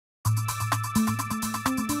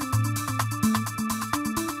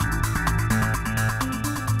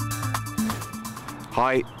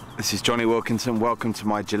Hi, this is Jonny Wilkinson. Welcome to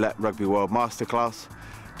my Gillette Rugby World Masterclass.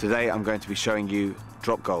 Today I'm going to be showing you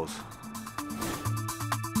drop goals.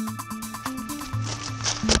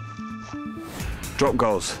 Drop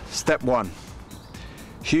goals. Step one.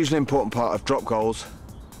 Hugely important part of drop goals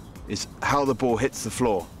is how the ball hits the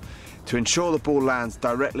floor. To ensure the ball lands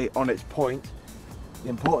directly on its point, the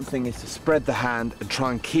important thing is to spread the hand and try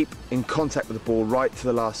and keep in contact with the ball right to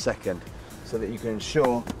the last second, so that you can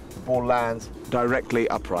ensure the ball lands directly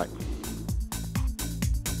upright.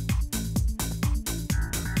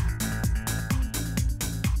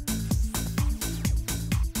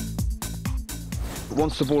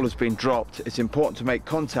 Once the ball has been dropped, it's important to make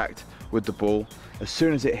contact with the ball as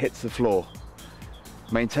soon as it hits the floor.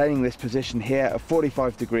 Maintaining this position here at a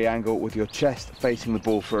 45-degree angle with your chest facing the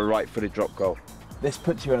ball for a right-footed drop goal. This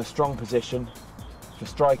puts you in a strong position for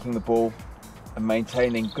striking the ball and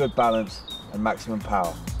maintaining good balance and maximum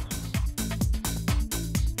power.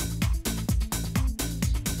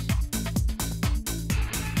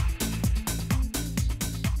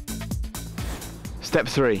 Step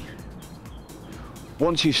 3.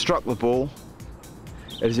 Once you've struck the ball,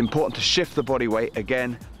 it is important to shift the body weight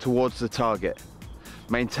again towards the target,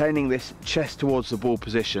 maintaining this chest towards the ball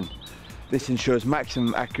position. This ensures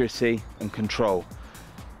maximum accuracy and control.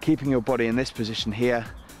 Keeping your body in this position here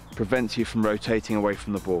prevents you from rotating away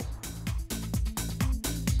from the ball.